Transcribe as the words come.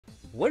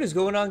What is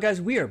going on, guys?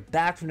 We are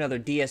back for another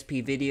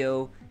DSP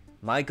video.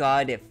 My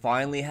god, it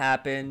finally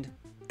happened.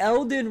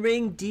 Elden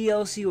Ring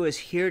DLC was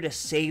here to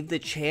save the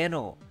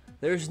channel.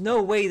 There's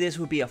no way this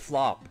would be a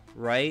flop,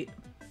 right?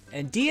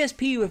 And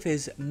DSP with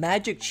his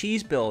magic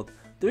cheese build,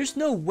 there's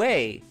no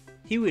way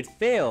he would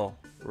fail,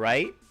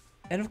 right?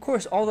 And of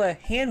course, all the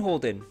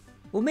hand-holding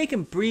will make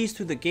him breeze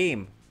through the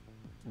game,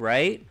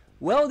 right?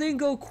 Well, it didn't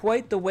go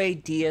quite the way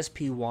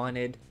DSP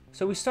wanted.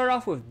 So we start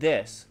off with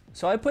this.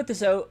 So I put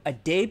this out a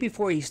day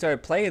before he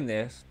started playing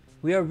this.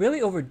 We are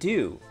really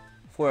overdue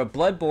for a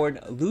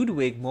Bloodborne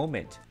Ludwig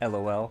moment,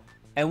 lol.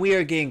 And we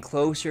are getting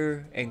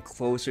closer and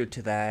closer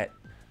to that.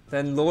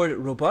 Then Lord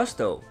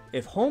Robusto,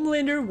 if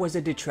Homelander was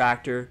a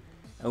detractor,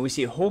 and we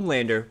see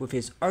Homelander with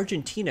his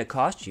Argentina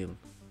costume.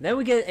 Then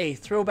we get a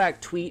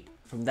throwback tweet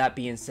from that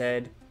being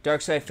said.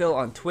 Darkside Phil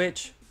on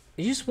Twitch.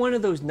 It's just one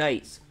of those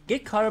nights.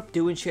 Get caught up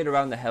doing shit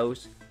around the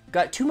house.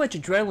 Got too much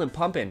adrenaline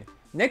pumping.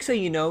 Next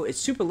thing you know, it's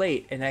super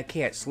late and I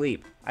can't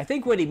sleep. I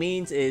think what he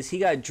means is he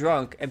got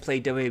drunk and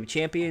played WWE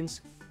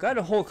Champions, got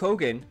a Hulk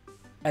Hogan,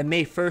 and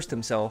May 1st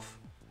himself.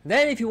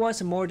 Then if you want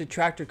some more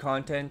detractor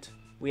content,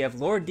 we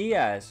have Lord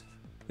Diaz,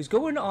 who's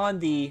going on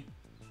the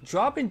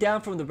Dropping Down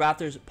from the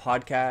Rafters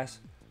podcast.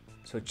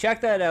 So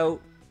check that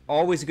out.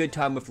 Always a good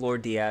time with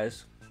Lord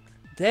Diaz.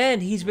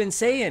 Then he's been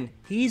saying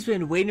he's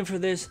been waiting for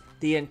this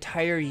the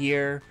entire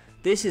year.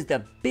 This is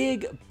the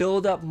big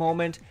build-up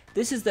moment.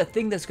 This is the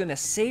thing that's going to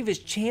save his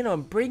channel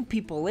and bring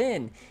people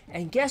in.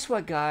 And guess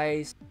what,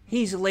 guys?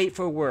 He's late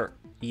for work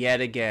yet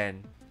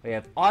again. We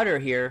have Otter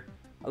here.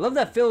 I love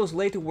that Phil is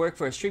late to work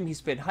for a stream he's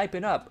been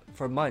hyping up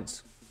for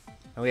months.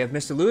 And we have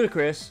Mr.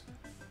 Ludacris.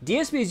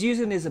 DSP is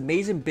using his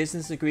amazing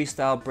business degree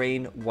style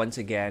brain once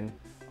again.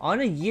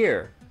 On a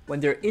year when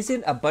there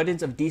isn't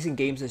abundance of decent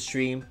games to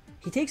stream,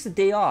 he takes the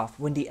day off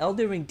when the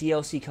Elden Ring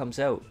DLC comes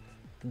out.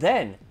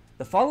 Then,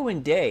 the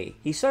following day,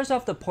 he starts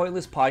off the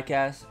pointless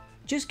podcast.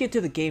 Just get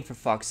to the game for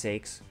fuck's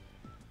sakes.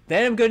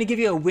 Then I'm going to give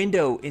you a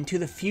window into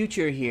the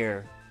future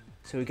here.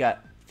 So we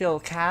got Phil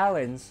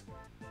Collins.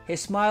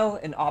 His smile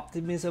and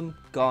optimism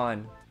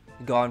gone.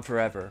 Gone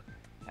forever.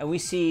 And we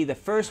see the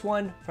first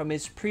one from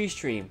his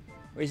pre-stream,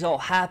 where he's all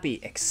happy,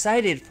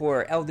 excited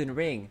for Elden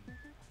Ring.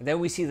 And then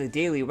we see the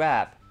daily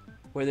wrap,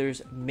 where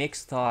there's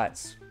mixed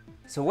thoughts.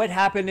 So what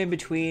happened in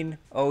between?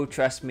 Oh,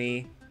 trust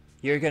me,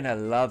 you're gonna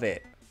love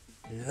it.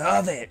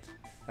 Love it!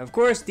 Of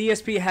course,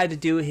 DSP had to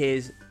do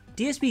his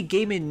DSP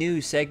Gaming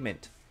News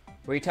segment,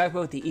 where he talked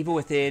about the Evil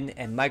Within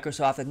and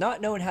Microsoft and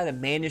not knowing how to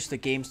manage the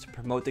games to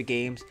promote the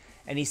games.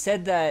 And he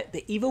said that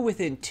the Evil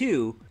Within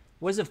 2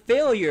 was a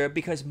failure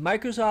because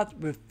Microsoft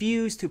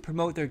refused to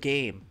promote their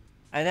game.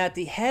 And that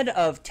the head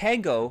of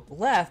Tango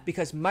left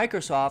because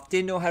Microsoft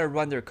didn't know how to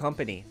run their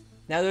company.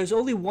 Now there's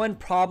only one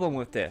problem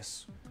with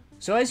this.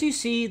 So as you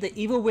see, the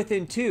Evil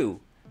Within 2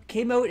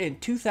 came out in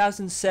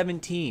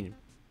 2017.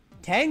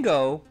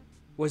 Tango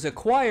was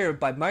acquired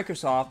by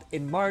Microsoft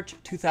in March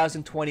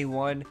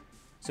 2021.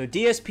 So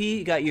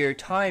DSP got your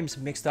times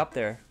mixed up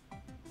there.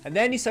 And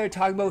then he started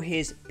talking about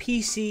his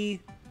PC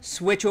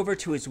switch over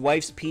to his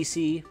wife's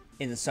PC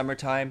in the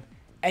summertime.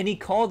 And he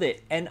called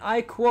it, and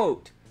I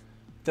quote,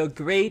 the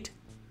Great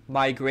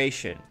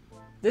Migration.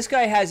 This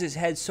guy has his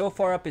head so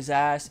far up his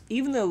ass,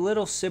 even the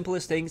little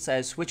simplest things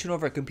as switching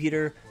over a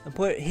computer and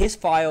put his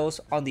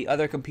files on the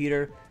other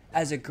computer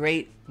as a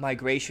great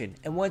migration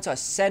and wants a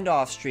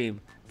send-off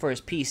stream for his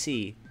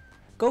PC.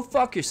 Go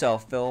fuck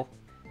yourself, Phil.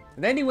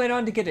 And then he went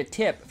on to get a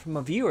tip from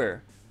a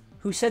viewer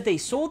who said they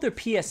sold their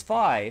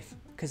PS5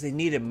 because they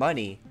needed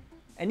money,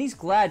 and he's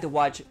glad to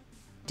watch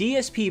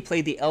DSP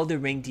play the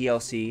Elden Ring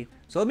DLC.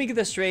 So let me get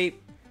this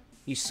straight.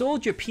 You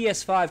sold your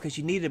PS5 because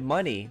you needed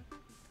money,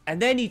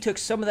 and then you took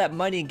some of that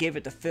money and gave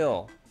it to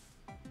Phil.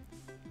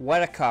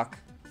 What a cuck.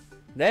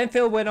 Then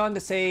Phil went on to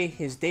say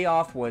his day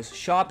off was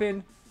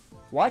shopping,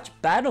 watched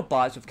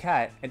BattleBots with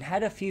Kat, and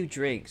had a few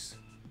drinks.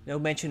 No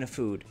mention of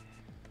food.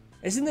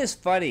 Isn't this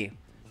funny?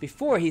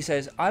 Before he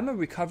says, I'm a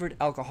recovered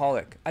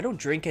alcoholic. I don't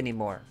drink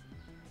anymore.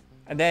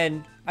 And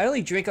then, I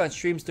only drink on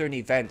streams during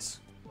events.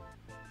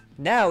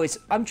 Now it's,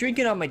 I'm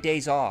drinking on my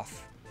days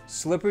off.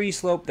 Slippery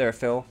slope there,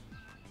 Phil.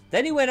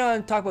 Then he went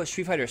on to talk about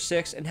Street Fighter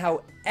 6 and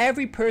how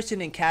every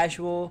person in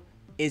casual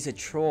is a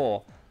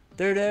troll.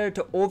 They're there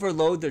to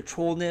overload their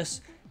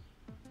trollness.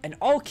 And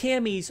all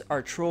camis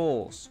are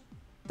trolls.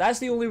 That's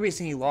the only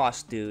reason he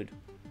lost, dude.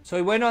 So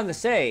he went on to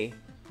say,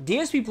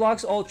 DSP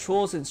blocks all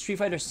trolls in Street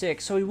Fighter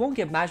 6 so he won't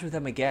get matched with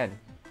them again.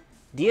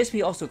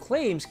 DSP also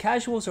claims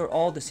casuals are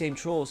all the same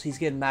trolls he's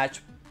getting matched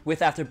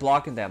with after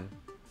blocking them.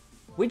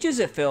 Which is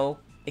it, Phil?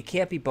 It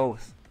can't be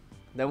both.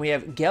 Then we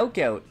have Gout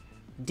Gout.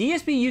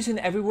 DSP using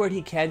every word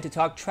he can to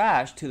talk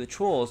trash to the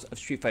trolls of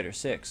Street Fighter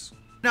 6.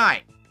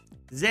 Night.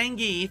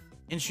 Zangief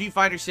in Street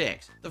Fighter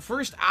 6. The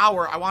first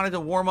hour I wanted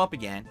to warm up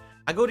again.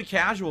 I go to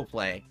casual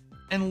play,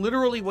 and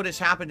literally what has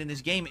happened in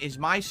this game is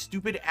my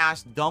stupid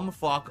ass dumb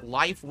fuck,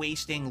 life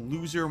wasting,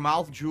 loser,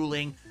 mouth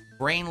drooling,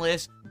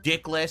 brainless,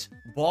 dickless,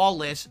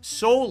 ballless,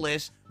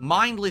 soulless,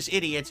 mindless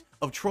idiots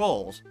of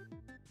trolls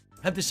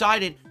have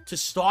decided to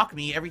stalk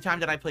me every time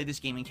that I play this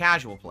game in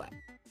casual play.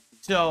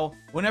 So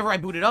whenever I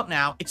boot it up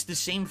now, it's the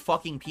same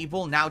fucking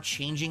people now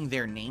changing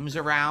their names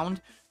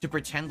around to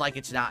pretend like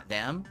it's not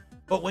them.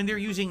 But when they're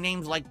using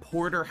names like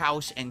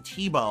Porterhouse and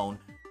T-Bone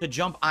to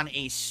jump on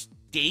a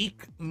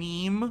steak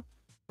meme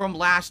from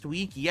last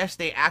week, yes,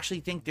 they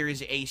actually think there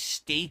is a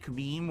steak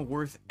meme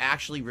worth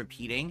actually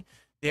repeating.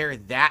 They're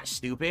that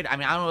stupid. I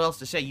mean, I don't know what else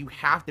to say. You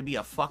have to be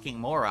a fucking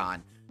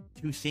moron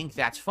to think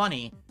that's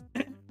funny.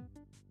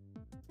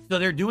 So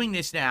they're doing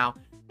this now,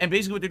 and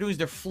basically what they're doing is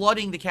they're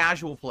flooding the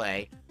casual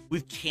play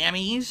with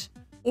camis,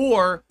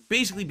 or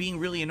basically being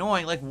really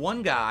annoying. Like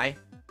one guy,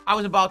 I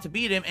was about to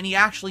beat him, and he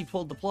actually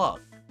pulled the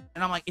plug.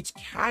 And I'm like, it's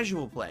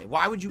casual play.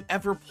 Why would you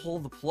ever pull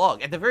the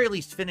plug? At the very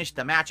least, finish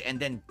the match and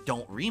then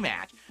don't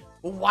rematch.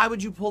 But why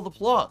would you pull the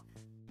plug?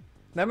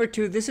 Number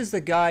 2, this is the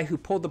guy who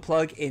pulled the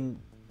plug in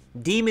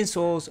Demon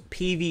Souls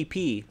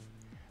PvP.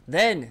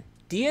 Then,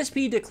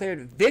 DSP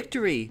declared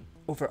victory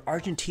over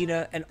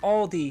Argentina and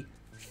all the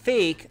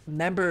fake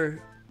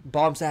member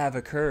bombs that have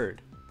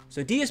occurred.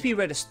 So DSP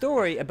read a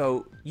story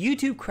about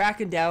YouTube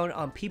cracking down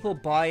on people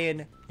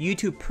buying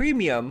YouTube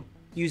Premium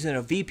using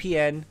a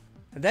VPN,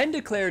 and then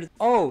declared,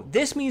 oh,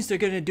 this means they're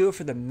going to do it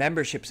for the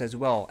memberships as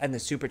well, and the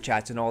super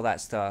chats and all that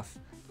stuff.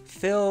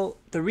 Phil,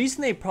 the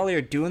reason they probably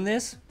are doing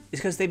this is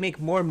because they make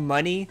more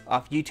money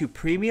off YouTube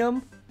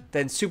Premium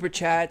than super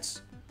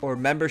chats or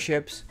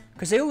memberships,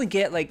 because they only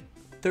get like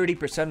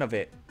 30% of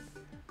it.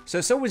 So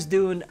if someone's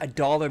doing a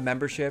 $1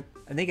 membership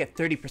and they get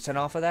 30%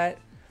 off of that,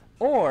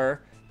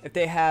 or if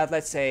they have,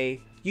 let's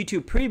say,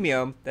 YouTube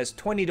Premium that's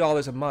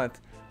 $20 a month,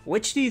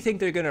 which do you think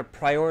they're going to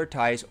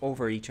prioritize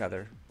over each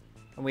other?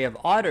 And we have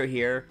Otter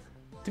here.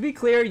 To be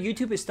clear,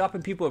 YouTube is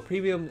stopping people with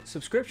premium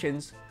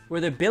subscriptions where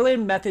the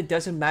billing method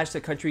doesn't match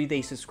the country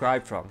they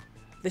subscribe from.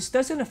 This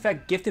doesn't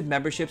affect gifted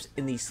memberships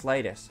in the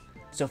slightest.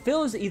 So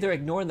Phil is either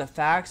ignoring the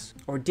facts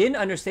or didn't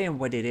understand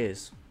what it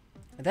is.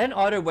 And then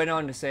Otter went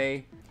on to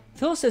say,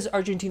 Phil says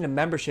Argentina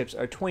memberships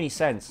are 20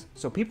 cents,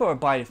 so people are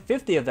buying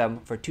 50 of them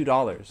for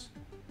 $2.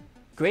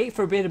 Great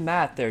forbidden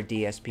math there,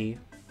 DSP.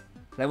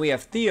 Then we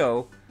have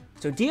Theo.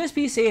 So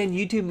DSP saying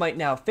YouTube might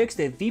now fix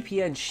the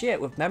VPN shit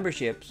with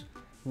memberships.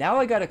 Now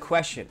I got a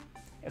question.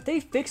 If they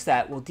fix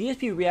that, will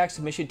DSP React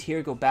submission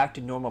tier go back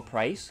to normal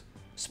price?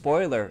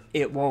 Spoiler,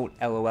 it won't,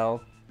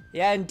 lol.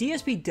 Yeah, and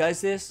DSP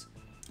does this,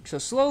 so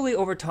slowly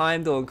over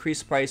time they'll increase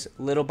the price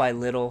little by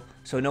little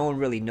so no one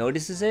really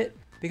notices it.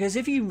 Because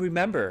if you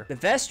remember, the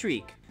vest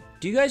streak,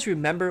 do you guys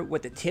remember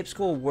what the tips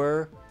goal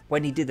were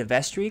when he did the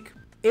vest streak?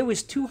 It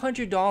was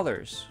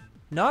 $200,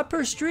 not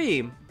per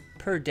stream,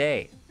 per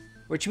day.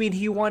 Which means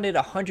he wanted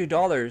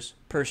 $100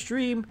 per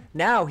stream,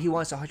 now he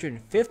wants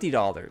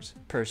 $150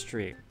 per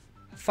stream.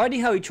 Funny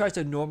how he tries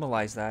to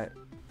normalize that.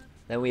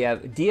 Then we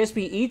have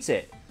DSP Eats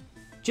It.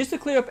 Just to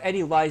clear up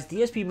any lies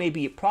DSP may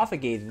be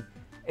propagating,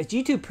 it's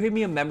YouTube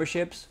Premium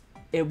memberships.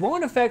 It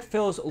won't affect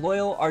Phil's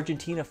loyal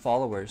Argentina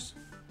followers.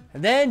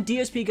 And then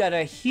DSP got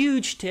a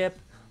huge tip,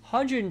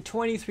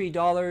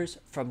 $123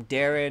 from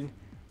Darren,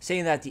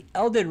 saying that the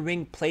Elden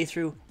Ring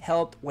playthrough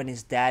helped when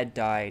his dad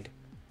died.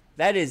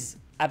 That is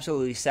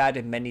absolutely sad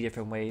in many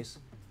different ways.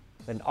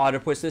 Then Otter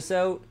puts this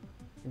out.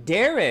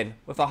 Darren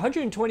with a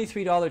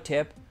 $123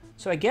 tip,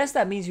 so I guess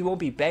that means you won't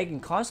be begging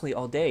constantly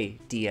all day,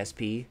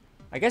 DSP.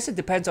 I guess it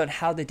depends on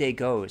how the day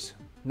goes.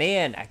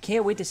 Man, I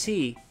can't wait to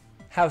see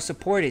how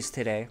support is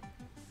today.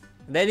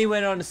 And then he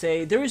went on to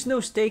say, there is no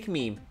steak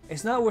meme.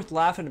 It's not worth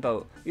laughing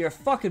about. You're a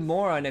fucking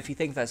moron if you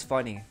think that's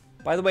funny.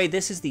 By the way,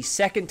 this is the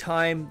second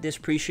time this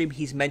pre-stream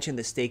he's mentioned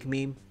the steak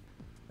meme.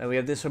 Then we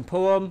have this from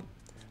Poem.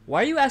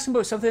 Why are you asking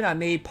about something I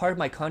made part of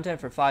my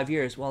content for 5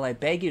 years while I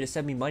beg you to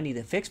send me money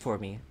to fix for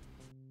me?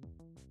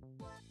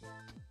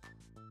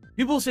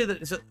 People say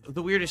that it's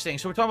the weirdest thing.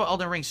 So we're talking about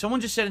Elden Ring.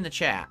 Someone just said in the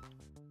chat,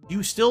 do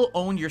you still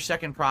own your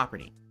second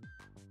property?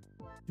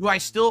 Do I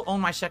still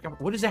own my second?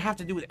 What does that have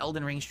to do with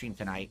Elden Ring stream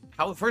tonight?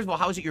 First of all,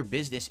 how is it your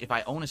business if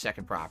I own a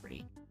second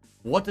property?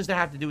 What does that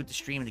have to do with the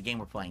stream and the game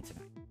we're playing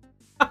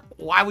tonight?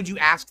 Why would you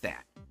ask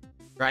that?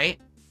 Right?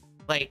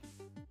 Like,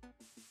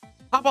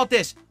 how about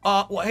this?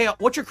 Well, hey,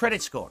 what's your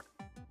credit score?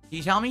 Can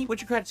you tell me?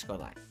 What's your credit score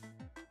like?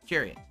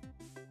 Curious.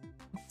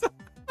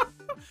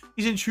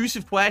 These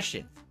intrusive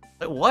questions.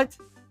 Like, what?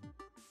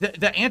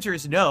 The answer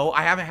is no.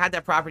 I haven't had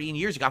that property in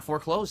years. It got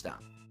foreclosed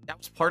on. That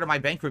was part of my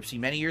bankruptcy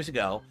many years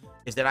ago,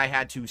 is that I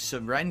had to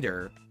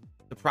surrender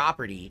the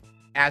property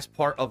as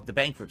part of the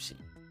bankruptcy.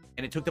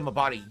 And it took them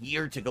about a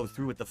year to go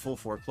through with the full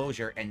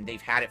foreclosure, and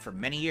they've had it for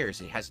many years.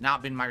 It has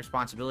not been my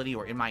responsibility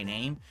or in my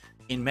name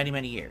in many,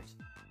 many years.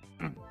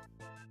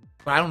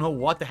 But I don't know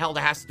what the hell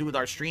that has to do with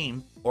our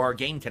stream or our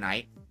game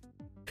tonight.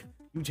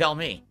 You tell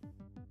me.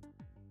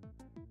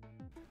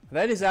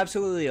 That is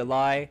absolutely a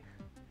lie.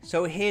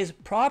 So his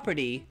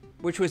property,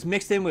 which was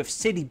mixed in with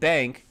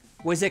Citibank,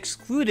 was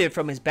excluded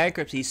from his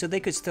bankruptcy so they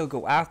could still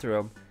go after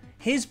him.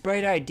 His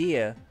bright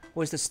idea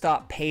was to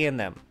stop paying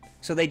them,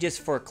 so they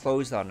just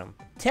foreclosed on him.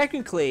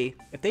 Technically,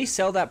 if they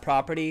sell that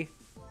property,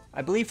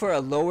 I believe for a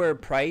lower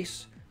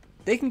price,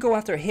 they can go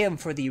after him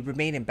for the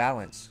remaining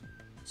balance.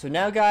 So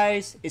now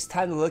guys, it's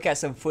time to look at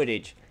some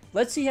footage.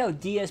 Let's see how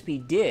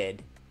DSP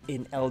did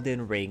in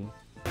Elden Ring.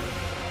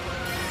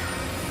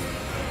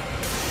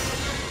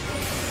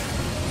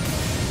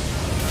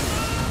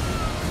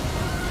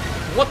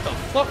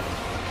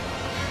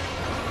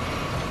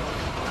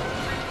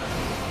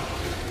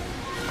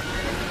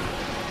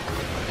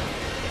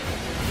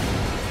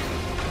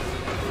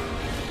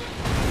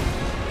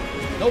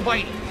 No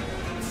biting.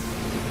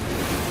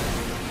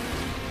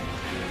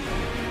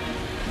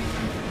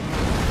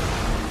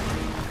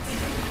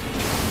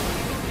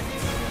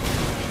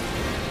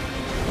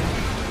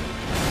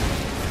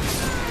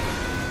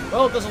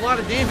 Well, it does a lot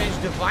of damage.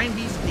 Divine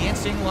Beast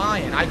Dancing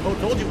Lion. I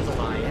told you it was a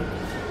lion.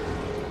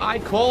 I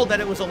called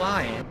that it was a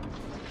lion.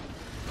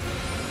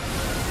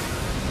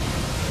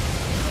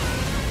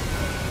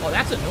 Oh,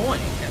 that's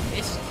annoying. I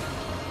missed.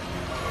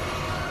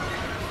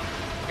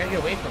 I gotta get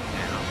away from him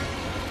now.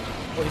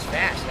 Oh, he's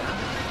fast, huh?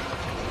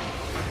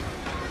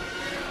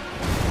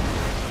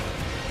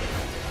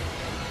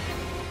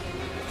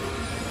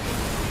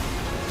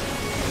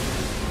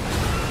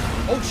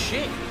 Oh,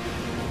 shit.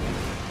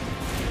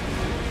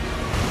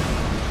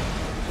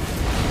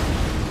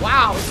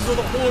 Wow, this is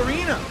the whole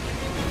arena.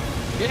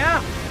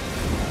 Yeah.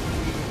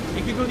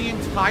 You can go the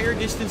entire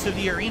distance of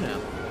the arena.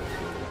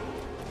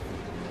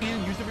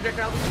 Use the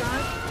projectile this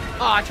time?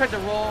 Oh, I tried to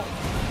roll.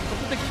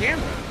 Look at the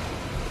camera.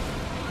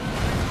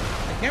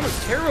 The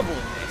camera's terrible in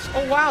this.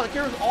 Oh, wow, the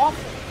camera's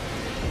awful.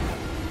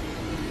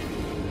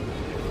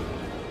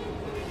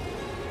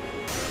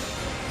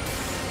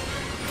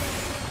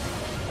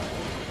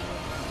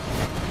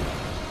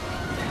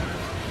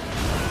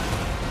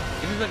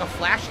 This is like a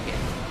flash kick.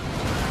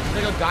 It's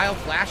like a guile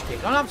flash kick.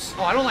 Oh,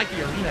 I don't like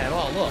the arena at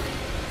all. Look.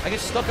 I get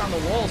stuck on the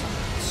walls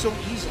so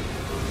easily.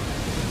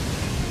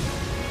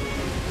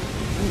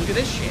 Ooh, look at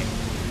this shit.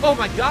 Oh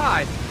my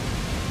god.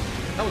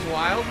 That was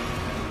wild.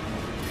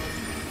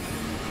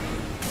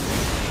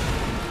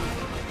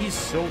 He's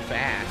so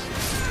fast.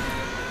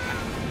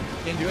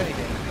 Can't do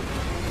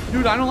anything.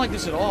 Dude, I don't like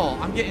this at all.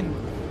 I'm getting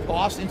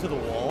tossed into the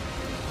wall.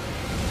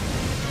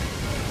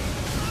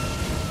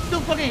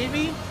 Still fucking hit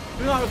me?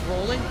 You know I was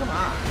rolling? Come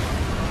on.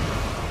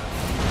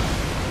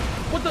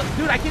 What the?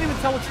 Dude, I can't even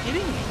tell what's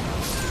hitting me.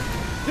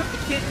 Dude,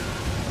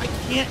 I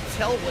can't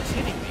tell what's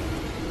hitting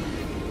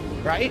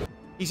me. Right?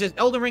 He says,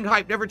 Elden Ring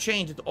hype never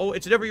changed.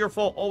 It's never your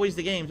fault, always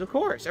the game's. Of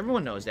course,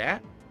 everyone knows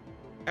that.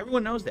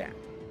 Everyone knows that.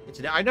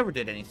 I never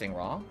did anything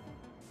wrong.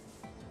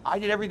 I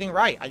did everything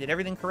right. I did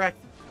everything correct.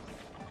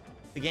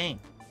 The game.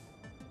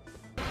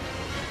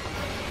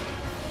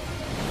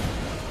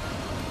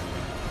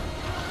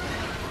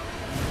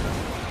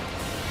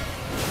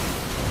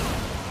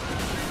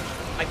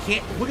 I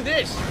can't. Look at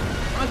this.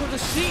 I'm going to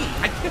see.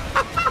 I can't.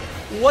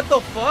 What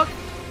the fuck?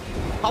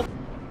 How?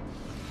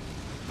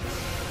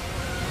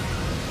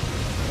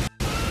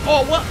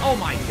 Oh, what? Oh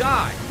my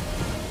god.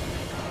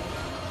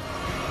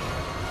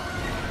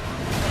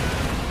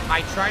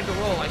 I tried to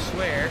roll, I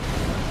swear.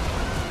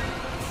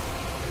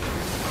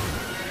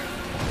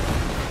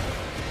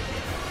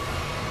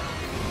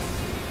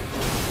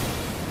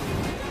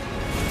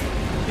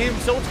 Damn,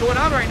 so what's going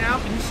on right now?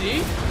 Can you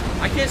see?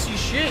 I can't see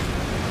shit.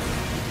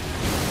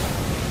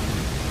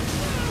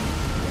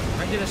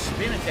 I did a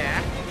spin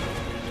attack.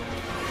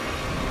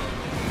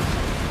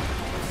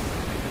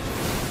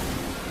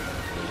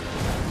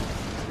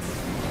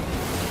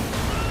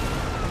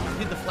 I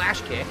did the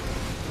flash kick.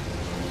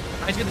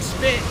 I was gonna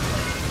spit.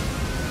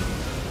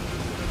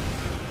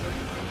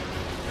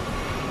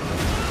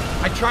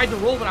 I tried to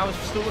roll, but I was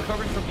still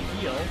recovering from the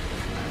heal.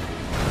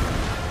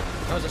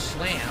 That was a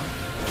slam.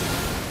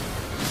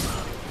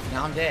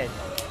 Now I'm dead.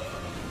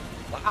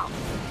 Wow.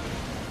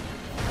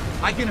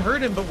 I can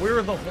hurt him, but where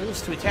are the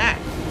holes to attack,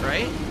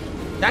 right?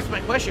 That's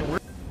my question.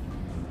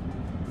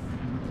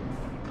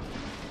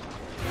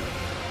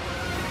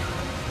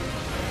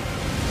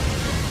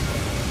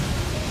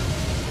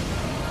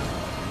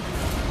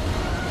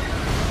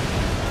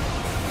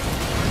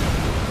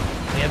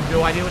 I have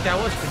no idea what that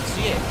was. Couldn't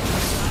see it.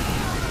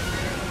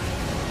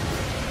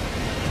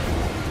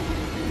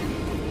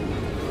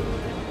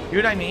 You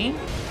know what I mean?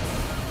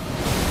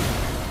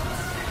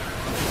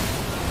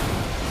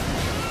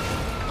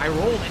 I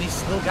rolled and he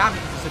still got me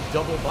because it's a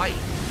double bite.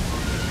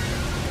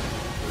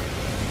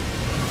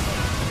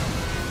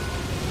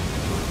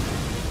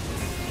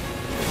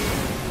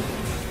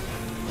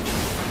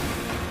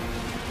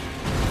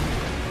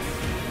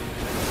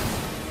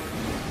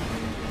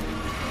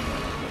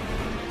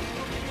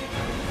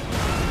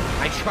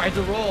 I tried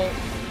to roll,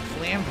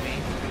 slammed me.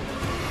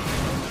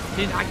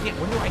 I can't,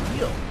 when do I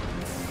heal?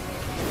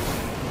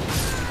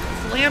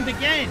 Slammed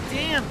again.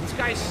 Damn, this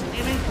guy's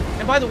slamming.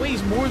 And by the way,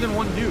 he's more than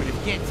one dude, if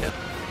you can't tell.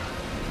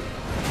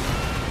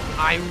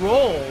 I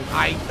rolled.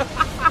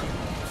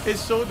 It's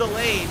so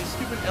delayed. This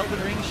stupid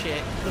Elden Ring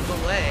shit. The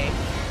delay.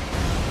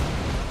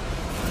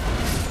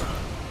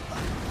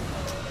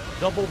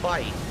 Double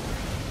bite.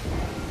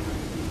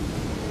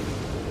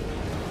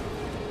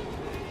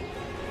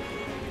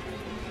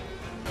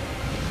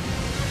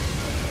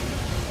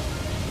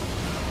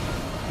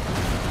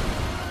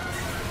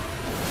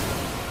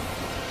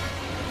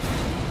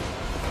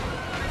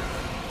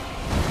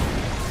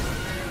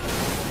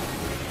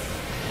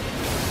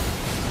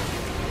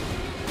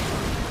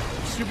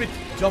 Stupid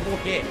double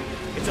hit.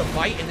 It's a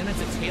bite and then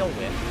it's a tail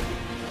whip.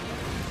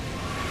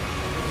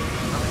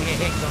 I'm gonna get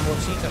hit because I'm more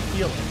seats, I'm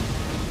healing.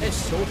 It's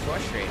so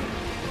frustrating.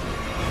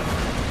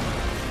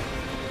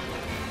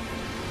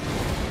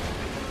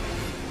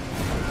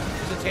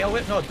 It's a tail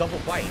whip? No, a double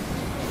bite.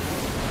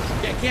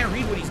 Yeah, I can't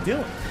read what he's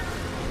doing.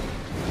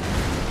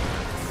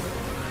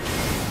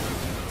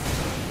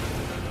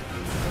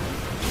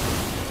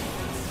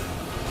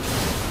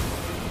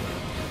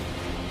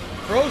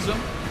 Throws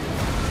him.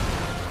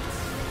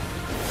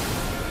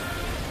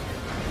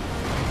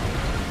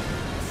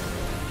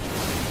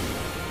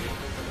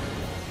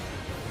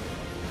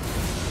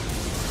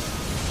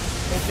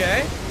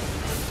 Okay.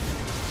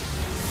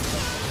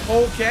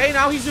 Okay,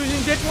 now he's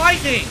using Dick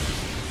Lightning.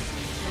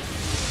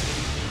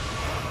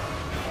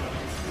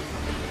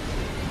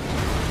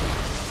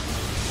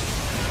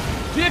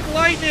 Dick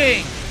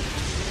Lightning.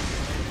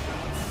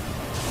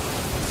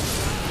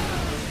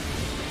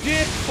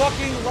 Dick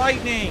fucking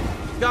Lightning.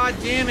 God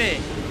damn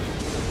it.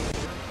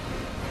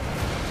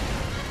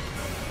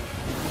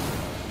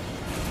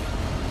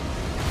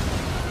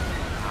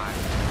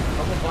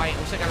 Double bite.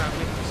 Looks like I got hit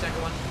with the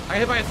second one. I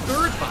hit by a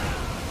third bite.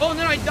 Oh, and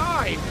then I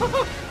died.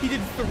 He did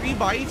 3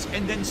 bites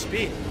and then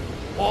spit.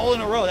 All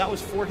in a row. That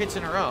was 4 hits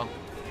in a row.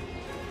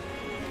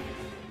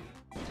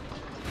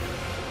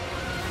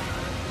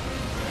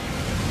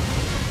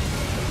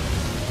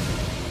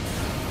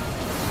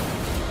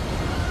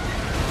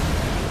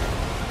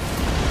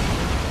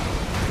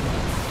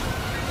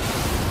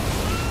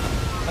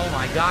 Oh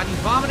my god, he's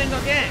vomiting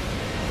again.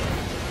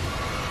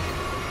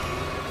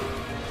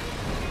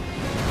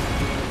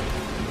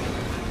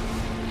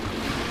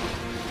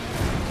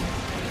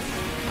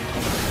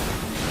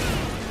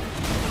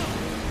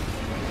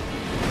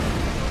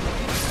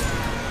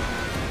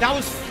 That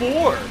was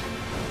 4.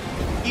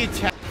 He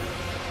attacked.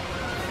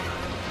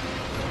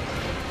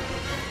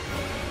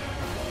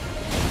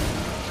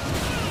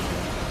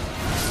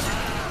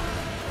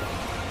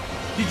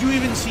 Did you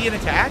even see an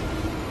attack?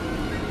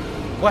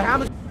 What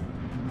happened?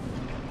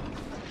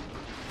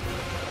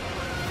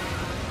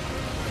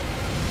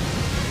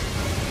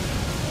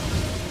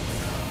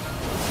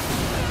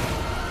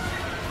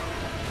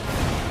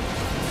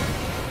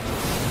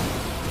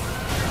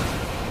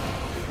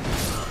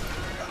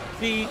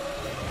 See,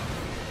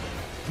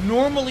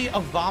 normally a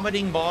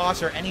vomiting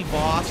boss or any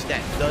boss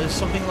that does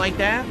something like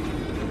that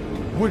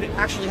would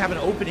actually have an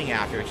opening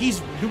after.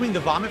 He's doing the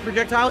vomit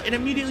projectile and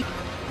immediately...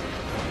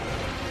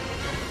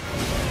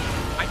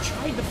 I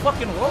tried to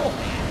fucking roll,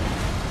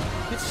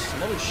 man. It's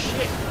slow as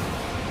shit.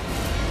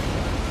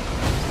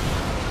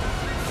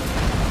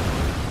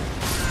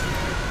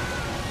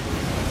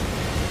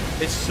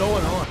 It's so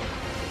annoying.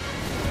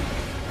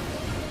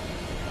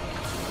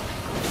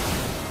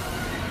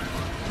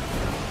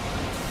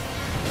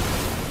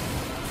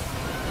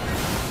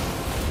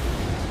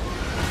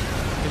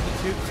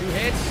 Two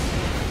hits.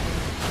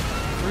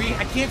 3.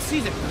 I can't see.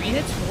 Is it 3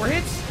 hits? 4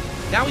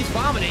 hits? Now he's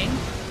vomiting.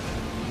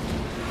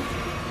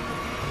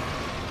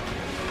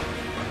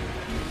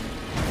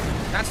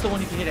 That's the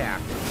one you can hit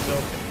after.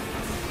 So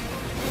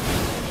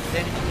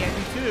then you can't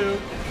do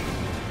 2.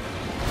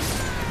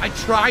 I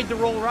tried to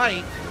roll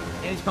right,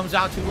 and it comes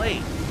out too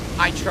late.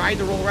 I tried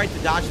to roll right to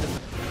dodge the...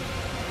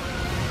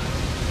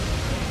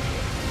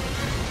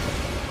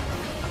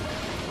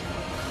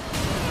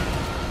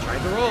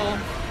 Tried to roll.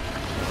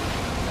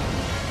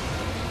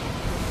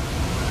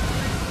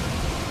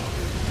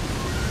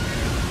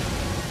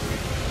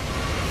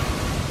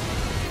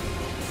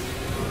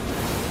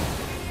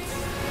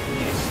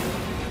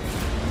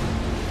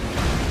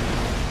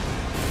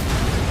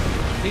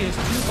 It's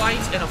 2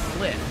 bites and a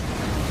flip.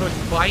 So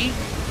it's bite,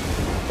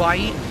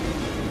 bite,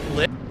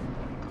 flip.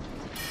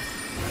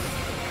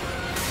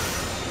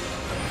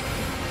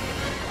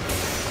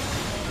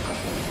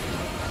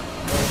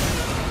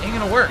 Ain't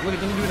gonna work. Look, it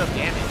doesn't do enough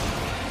damage.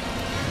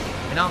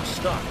 And now I'm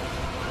stuck.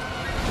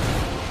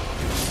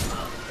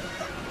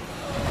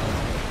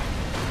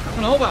 I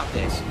don't know about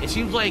this. It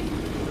seems like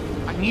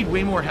I need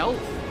way more health.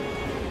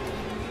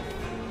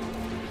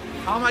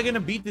 How am I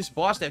gonna beat this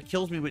boss that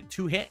kills me with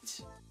 2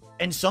 hits?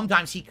 And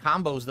sometimes he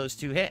combos those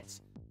 2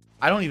 hits.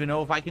 I don't even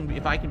know if I can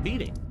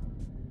beat it.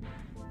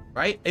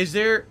 Right? Is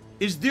there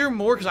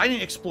more? Because I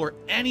didn't explore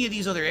any of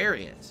these other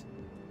areas.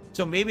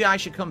 So maybe I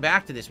should come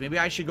back to this. Maybe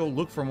I should go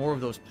look for more of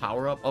those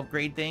power-up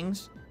upgrade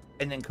things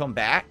and then come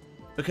back.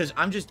 Because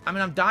I'm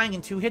dying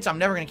in 2 hits. I'm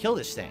never going to kill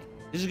this thing.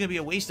 This is going to be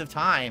a waste of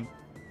time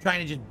trying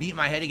to just beat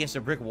my head against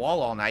a brick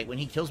wall all night when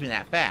he kills me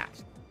that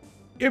fast.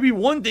 It'd be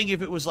one thing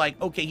if it was like,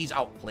 okay, he's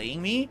outplaying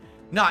me.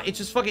 Nah, it's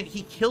just fucking,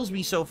 he kills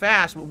me so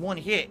fast with 1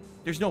 hit.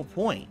 There's no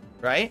point,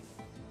 right?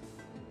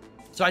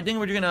 So I think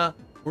we're gonna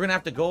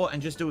have to go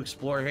and just do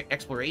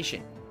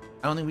exploration.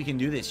 I don't think we can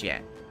do this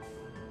yet.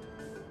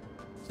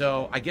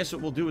 So I guess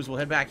what we'll do is we'll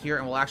head back here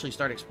and we'll actually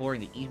start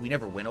exploring the east. We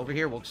never went over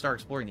here. We'll start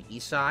exploring the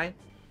east side.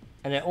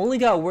 And it only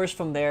got worse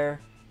from there.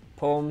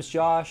 Poems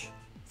Josh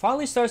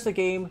finally starts the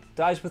game,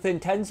 dies within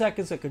 10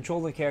 seconds of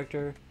controlling the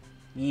character.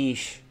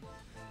 Yeesh.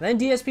 Then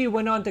DSP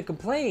went on to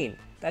complain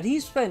that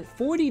he spent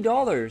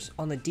 $40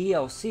 on the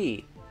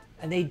DLC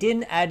and they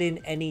didn't add in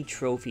any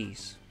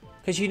trophies.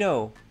 Because you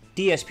know,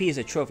 DSP is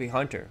a trophy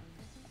hunter.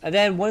 And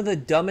then one of the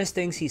dumbest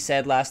things he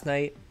said last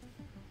night,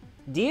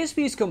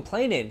 DSP is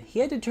complaining he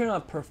had to turn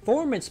on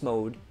performance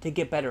mode to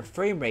get better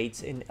frame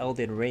rates in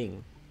Elden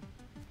Ring.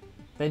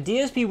 Then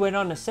DSP went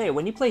on to say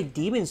when he played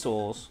Demon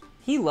Souls,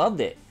 he loved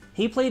it.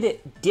 He played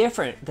it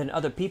different than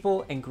other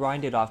people and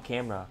grinded off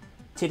camera.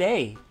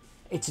 Today,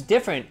 it's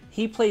different.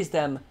 He plays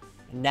them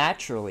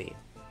naturally.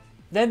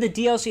 Then the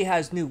DLC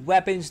has new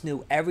weapons,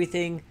 new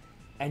everything,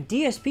 and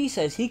DSP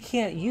says he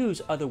can't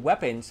use other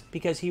weapons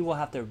because he will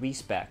have to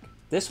respec.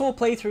 This whole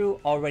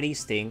playthrough already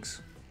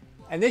stinks.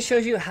 And this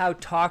shows you how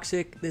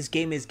toxic this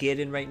game is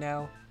getting right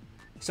now.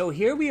 So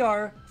here we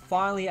are,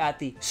 finally at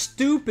the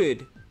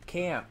stupid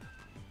camp.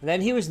 And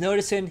then he was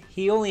noticing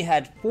he only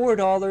had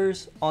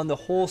 $4 on the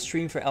whole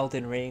stream for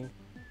Elden Ring.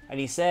 And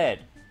he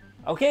said,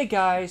 "Okay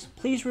guys,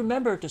 please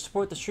remember to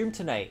support the stream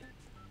tonight."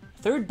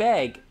 Third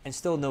bag and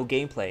still no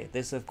gameplay.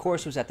 This of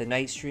course was at the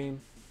night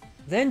stream.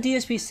 Then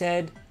DSP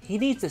said he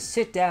needs to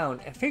sit down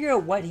and figure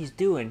out what he's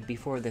doing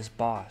before this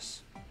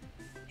boss.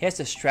 He has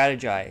to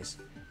strategize,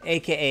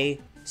 aka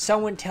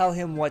someone tell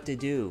him what to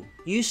do.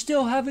 "You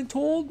still haven't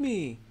told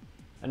me."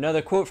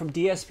 Another quote from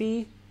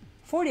DSP,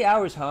 40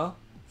 hours huh?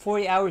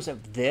 40 hours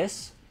of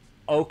this?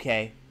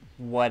 Okay,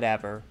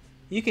 whatever.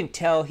 You can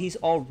tell he's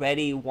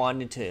already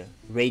wanting to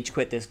rage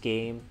quit this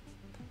game.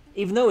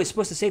 Even though it's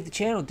supposed to save the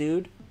channel,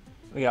 dude.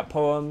 We got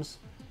poems.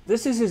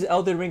 This is his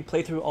Elden Ring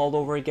playthrough all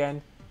over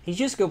again. He's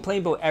just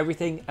complaining about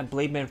everything and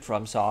blaming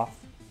FromSoft.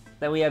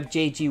 Then we have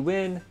JG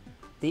Win.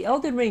 The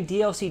Elden Ring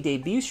DLC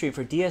debut stream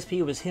for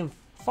DSP was him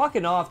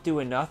fucking off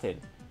doing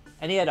nothing.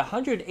 And he had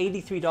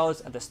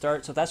 $183 at the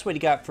start, so that's what he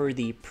got for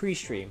the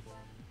pre-stream.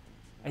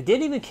 I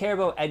didn't even care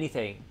about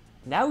anything.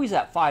 Now he's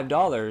at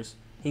 $5.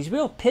 He's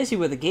real pissy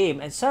with the game,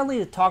 and suddenly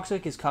the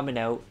toxic is coming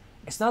out.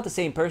 It's not the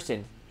same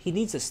person. He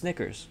needs a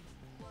Snickers.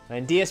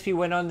 And DSP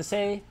went on to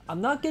say, "I'm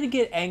not gonna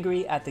get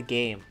angry at the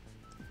game."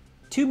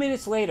 2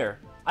 minutes later,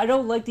 "I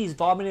don't like these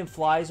vomiting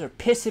flies are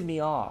pissing me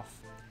off."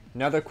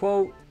 Another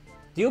quote,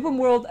 "The open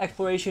world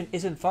exploration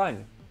isn't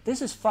fun. This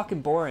is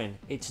fucking boring.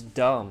 It's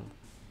dumb."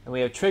 And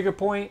we have Trigger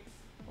Point.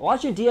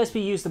 Watching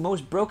DSP use the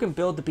most broken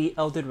build to beat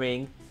Elden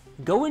Ring,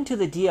 go into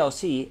the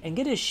DLC, and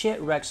get his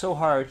shit wrecked so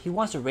hard he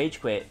wants to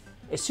rage quit.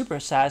 It's super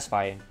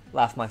satisfying.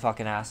 Laugh my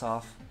fucking ass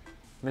off.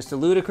 Mr.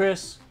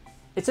 Ludacris.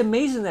 "It's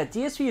amazing that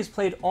DSP has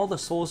played all the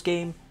Souls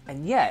game,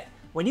 and yet,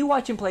 when you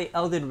watch him play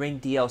Elden Ring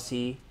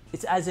DLC,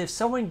 it's as if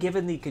someone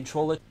given the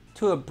controller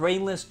to a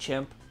brainless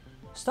chimp.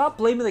 Stop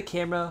blaming the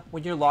camera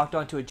when you're locked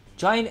onto a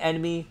giant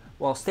enemy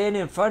while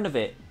standing in front of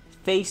it,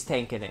 face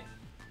tanking it."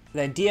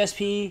 Then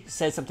DSP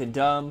said something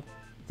dumb.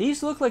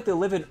 "These look like the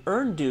living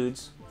urn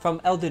dudes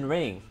from Elden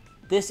Ring.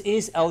 This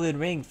is Elden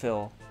Ring,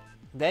 Phil."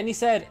 Then he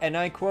said, and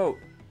I quote,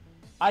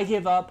 "I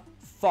give up,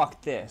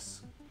 fuck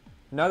this."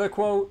 Another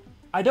quote,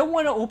 "I don't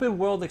want to open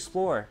world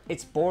explore,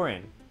 it's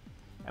boring."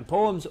 And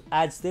Poems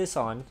adds this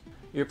on,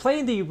 "You're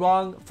playing the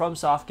wrong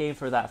FromSoft game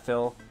for that,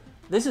 Phil.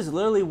 This is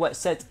literally what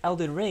sets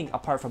Elden Ring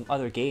apart from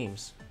other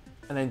games."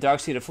 And then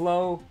Darkseid of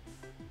Flow,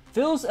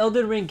 "Phil's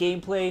Elden Ring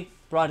gameplay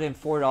brought in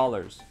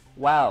 $4.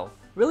 Wow,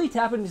 really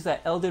tapping into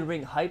that Elden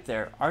Ring hype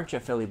there, aren't you,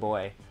 Philly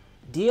boy?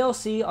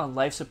 DLC on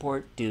life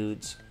support,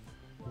 dudes."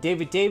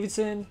 David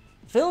Davidson,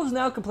 "Phil is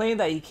now complaining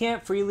that he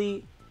can't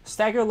freely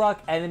stagger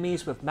lock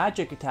enemies with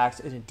magic attacks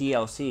in a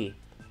DLC.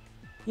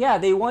 Yeah,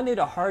 they wanted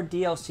a hard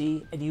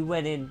DLC and you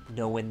went in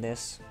knowing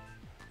this."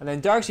 And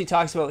then Darkseid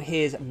talks about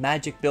his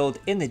magic build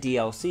in the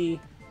DLC.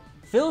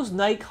 "Phil's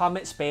Night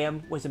Comet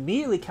spam was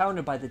immediately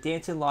countered by the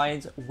Dancing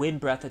Lion's Wind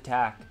Breath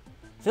attack.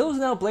 Phil is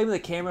now blaming the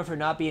camera for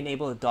not being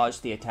able to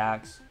dodge the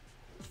attacks.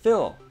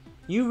 Phil,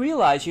 you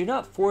realize you're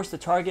not forced to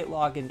target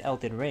log in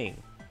Elden Ring."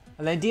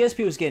 And then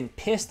DSP was getting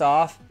pissed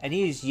off and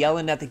he was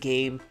yelling at the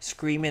game,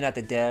 screaming at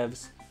the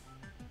devs.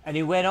 And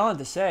he went on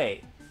to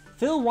say,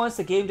 "Phil wants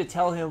the game to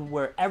tell him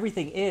where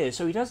everything is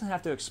so he doesn't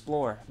have to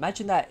explore.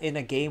 Imagine that in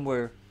a game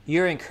where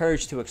you're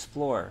encouraged to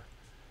explore.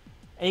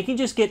 And you can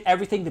just get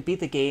everything to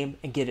beat the game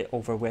and get it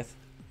over with."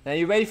 Now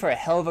you ready for a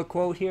hell of a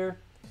quote here?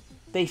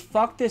 "They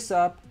fucked this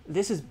up.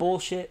 This is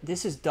bullshit.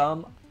 This is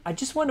dumb. I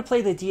just want to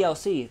play the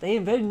DLC. They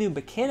invented a new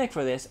mechanic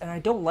for this and I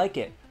don't like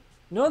it.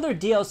 No other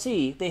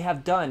DLC they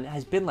have done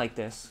has been like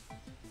this."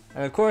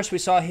 And of course we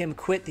saw him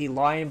quit the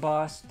Lion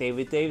boss,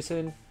 David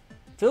Davidson.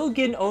 "Phil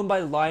getting owned by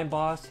the Lion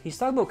boss. He's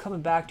talking about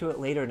coming back to it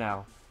later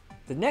now.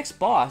 The next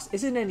boss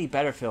isn't any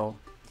better, Phil.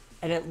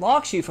 And it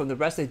locks you from the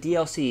rest of the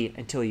DLC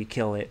until you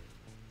kill it."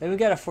 Then we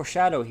got a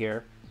foreshadow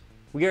here.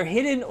 "We are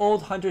hidden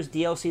old Hunter's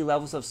DLC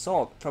levels of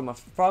salt from a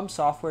From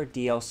Software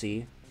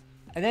DLC."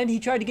 And then he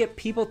tried to get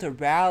people to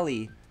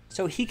rally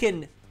so he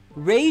can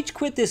rage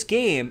quit this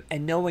game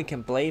and no one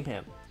can blame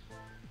him.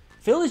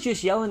 Phil is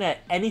just yelling at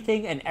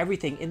anything and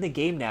everything in the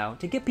game now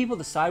to get people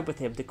to side with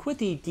him to quit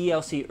the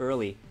DLC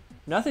early.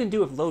 Nothing to do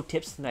with low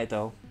tips tonight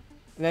though.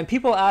 And then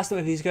people asked him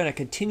if he's going to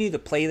continue to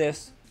play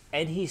this,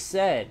 and he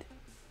said,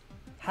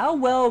 "How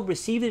well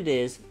received it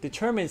is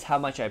determines how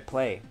much I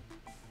play."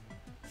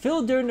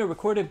 Phil during the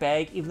recorded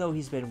bag, even though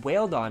he's been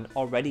wailed on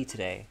already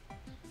today.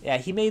 Yeah,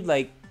 he made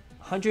like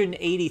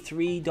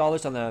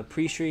 $183 on the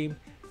pre-stream,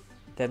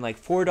 then like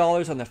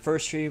 $4 on the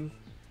first stream.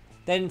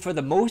 Then for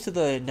the most of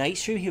the night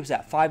stream, he was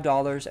at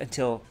 $5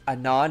 until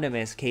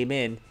Anonymous came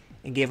in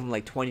and gave him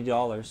like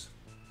 $20.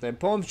 Then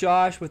Poems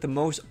Josh with the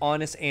most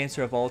honest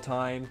answer of all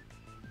time.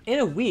 In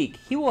a week,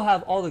 he will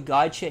have all the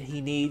guide shit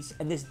he needs,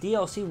 and this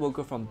DLC will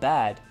go from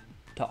bad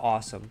to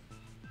awesome.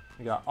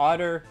 We got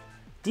Otter.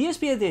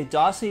 DSP had the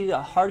audacity to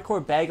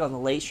hardcore bag on the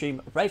late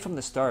stream right from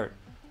the start.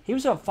 He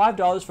was on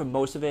 $5 for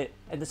most of it,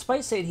 and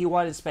despite saying he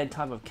wanted to spend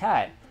time with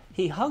Kat,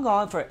 he hung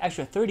on for an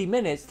extra 30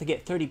 minutes to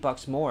get 30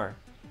 bucks more.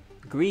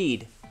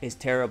 Greed is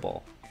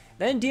terrible.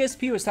 Then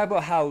DSP was talking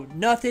about how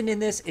nothing in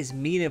this is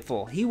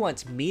meaningful. He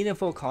wants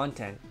meaningful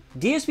content.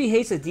 DSP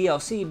hates the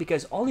DLC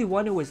because all he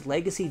wanted was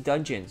legacy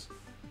dungeons,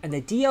 and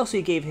the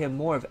DLC gave him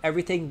more of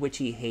everything which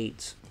he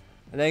hates.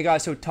 And then he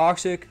got so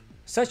toxic,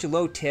 such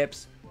low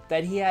tips,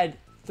 that he had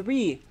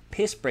 3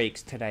 piss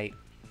breaks tonight.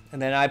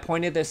 And then I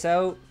pointed this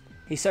out,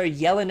 he started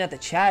yelling at the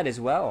chat as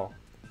well.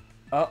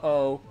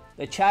 Uh-oh,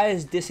 the chat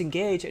is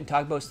disengaged and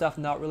talking about stuff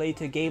not related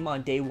to the game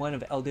on day 1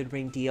 of Elden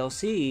Ring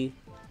DLC.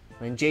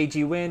 When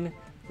JG win,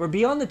 we're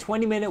beyond the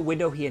 20-minute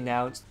window he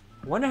announced.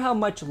 Wonder how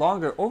much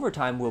longer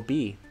overtime will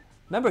be.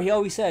 Remember, he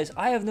always says,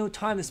 I have no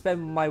time to spend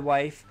with my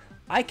wife.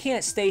 I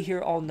can't stay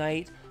here all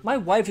night. My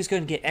wife is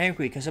going to get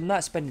angry because I'm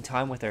not spending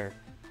time with her.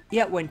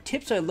 Yet when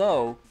tips are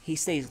low, he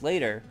stays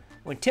later.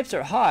 When tips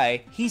are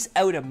high, he's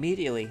out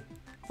immediately.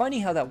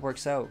 Funny how that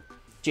works out.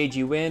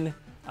 JG win.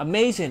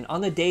 Amazing,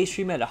 on the day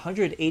stream at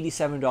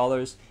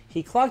 $187,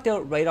 he clocked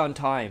out right on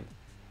time.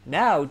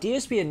 Now,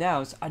 DSP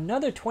announced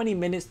another 20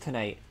 minutes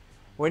tonight.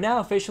 We're now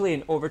officially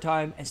in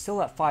overtime and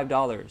still at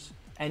 $5.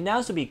 And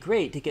now's to be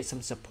great to get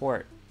some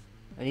support.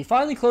 And he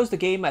finally closed the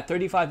game at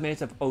 35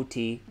 minutes of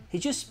OT.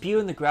 He's just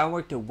spewing the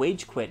groundwork to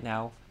wage quit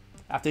now.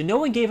 After no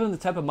one gave him the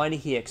type of money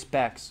he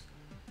expects.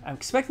 I'm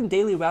expecting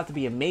Daily Wrap to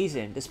be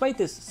amazing, despite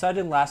this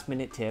sudden last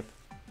minute tip.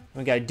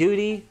 We got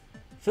Duty.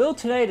 Phil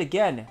tonight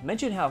again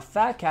mentioned how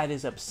Fat Cat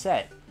is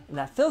upset, and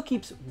that Phil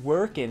keeps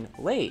working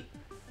late.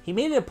 He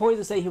made it a point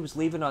to say he was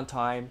leaving on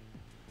time.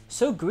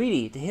 So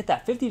greedy to hit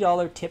that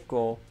 $50 tip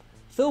goal.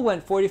 Phil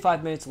went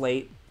 45 minutes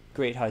late.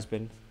 Great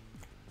husband.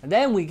 And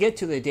then we get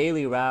to the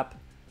Daily Wrap.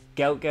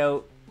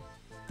 Gout.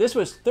 This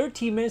was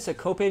 13 minutes of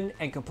coping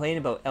and complaining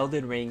about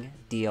Elden Ring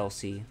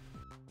DLC.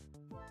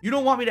 You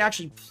don't want me to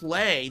actually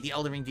play the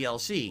Elden Ring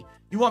DLC.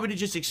 You want me to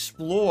just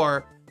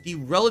explore the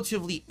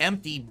relatively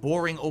empty,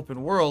 boring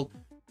open world,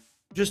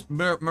 just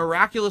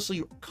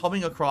miraculously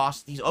coming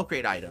across these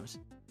upgrade items,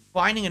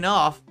 finding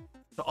enough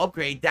to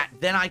upgrade that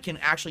then I can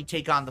actually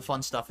take on the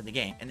fun stuff in the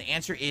game. And the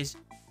answer is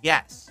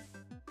yes.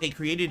 They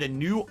created a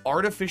new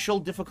artificial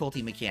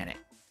difficulty mechanic.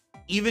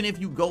 Even if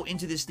you go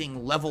into this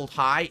thing leveled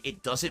high,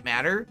 it doesn't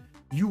matter.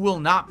 You will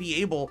not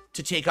be able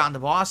to take on the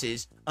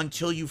bosses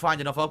until you find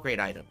enough upgrade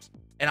items.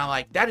 And I'm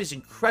like, that is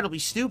incredibly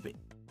stupid.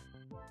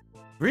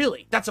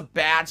 Really, that's a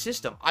bad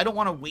system. I don't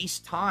want to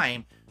waste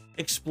time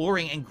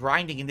exploring and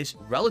grinding in this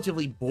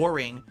relatively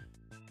boring,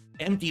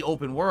 empty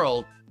open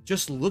world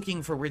just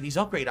looking for where these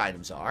upgrade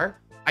items are.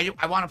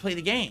 I want to play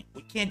the game.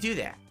 We can't do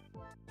that.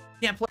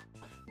 Can't play.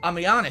 I'll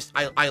be honest,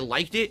 I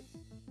liked it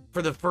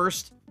for the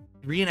first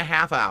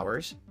 3.5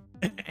 hours.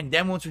 And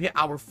then once we hit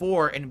hour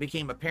 4 and it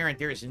became apparent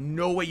there is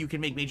no way you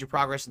can make major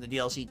progress in the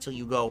DLC until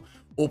you go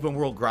open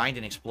world grind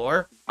and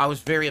explore, I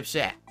was very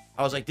upset.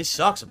 I was like, this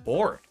sucks. I'm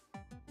bored.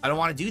 I don't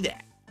want to do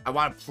that. I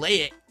want to play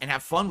it and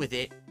have fun with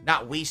it,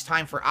 not waste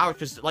time for hours.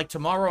 Because like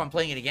tomorrow I'm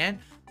playing it again.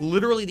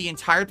 Literally the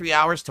entire 3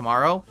 hours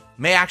tomorrow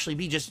may actually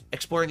be just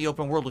exploring the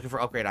open world looking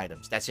for upgrade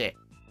items. That's it.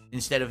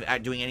 Instead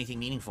of doing anything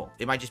meaningful.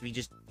 It might just be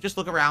just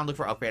look around, look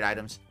for upgrade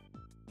items.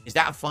 Is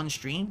that a fun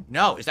stream?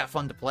 No. Is that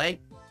fun to play?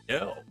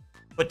 No.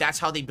 But that's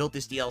how they built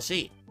this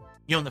DLC.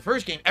 You know, in the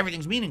first game,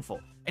 everything's meaningful.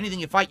 Anything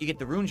you fight, you get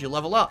the runes, you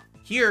level up.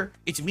 Here,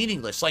 it's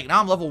meaningless. Like, now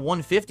I'm level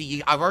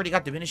 150. I've already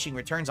got diminishing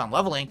returns on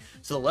leveling,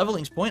 so the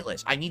leveling's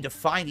pointless. I need to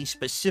find these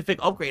specific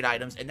upgrade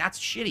items, and that's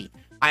shitty.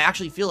 I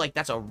actually feel like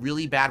that's a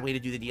really bad way to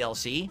do the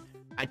DLC.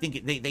 I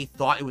think they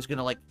thought it was going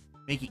to, like,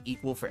 make it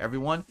equal for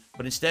everyone,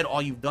 but instead,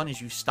 all you've done is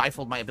you've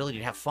stifled my ability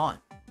to have fun.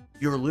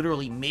 You're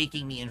literally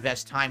making me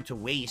invest time to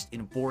waste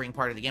in a boring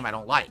part of the game I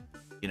don't like.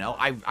 You know,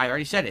 I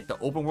already said it. The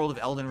open world of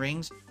Elden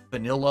Rings,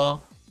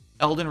 vanilla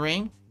Elden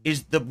Ring,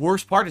 is the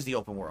worst part is the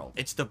open world.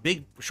 It's the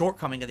big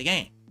shortcoming of the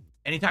game.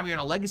 Anytime you're in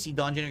a legacy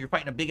dungeon or you're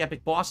fighting a big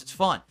epic boss, it's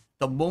fun.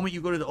 The moment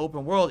you go to the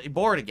open world, you're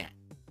bored again.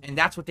 And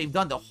that's what they've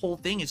done. The whole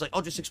thing is like, oh,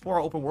 just explore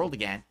open world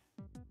again.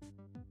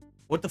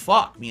 What the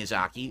fuck,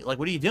 Miyazaki? Like,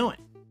 what are you doing?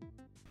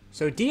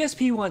 So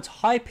DSP wants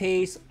high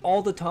pace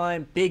all the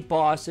time, big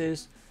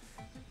bosses.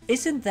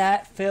 Isn't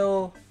that,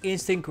 Phil,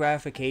 instant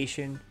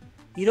gratification?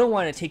 You don't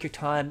want to take your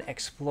time,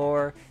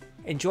 explore,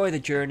 enjoy the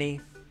journey.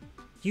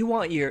 You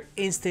want your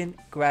instant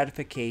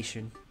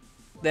gratification.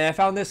 Then I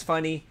found this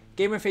funny.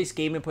 Gamerface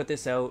Gaming put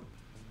this out.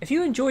 If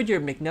you enjoyed your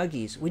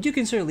McNuggies, would you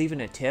consider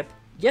leaving a tip?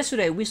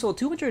 Yesterday we sold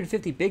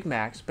 250 Big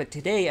Macs, but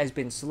today has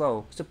been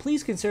slow, so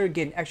please consider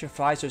getting extra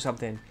fries or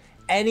something.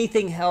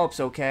 Anything helps,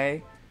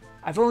 okay?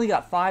 I've only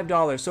got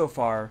 $5 so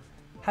far.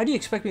 How do you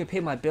expect me to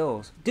pay my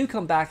bills? Do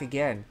come back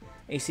again.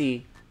 And you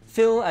see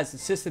Phil as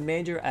assistant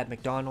manager at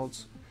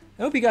McDonald's.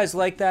 I hope you guys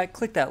like that.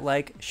 Click that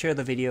like, share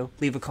the video,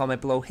 leave a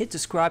comment below, hit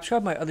subscribe,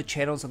 subscribe to my other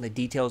channels on the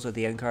details of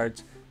the end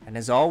cards. And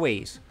as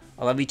always,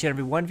 I love each and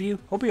every one of you.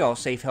 Hope you're all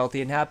safe,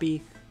 healthy, and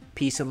happy.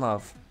 Peace and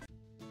love.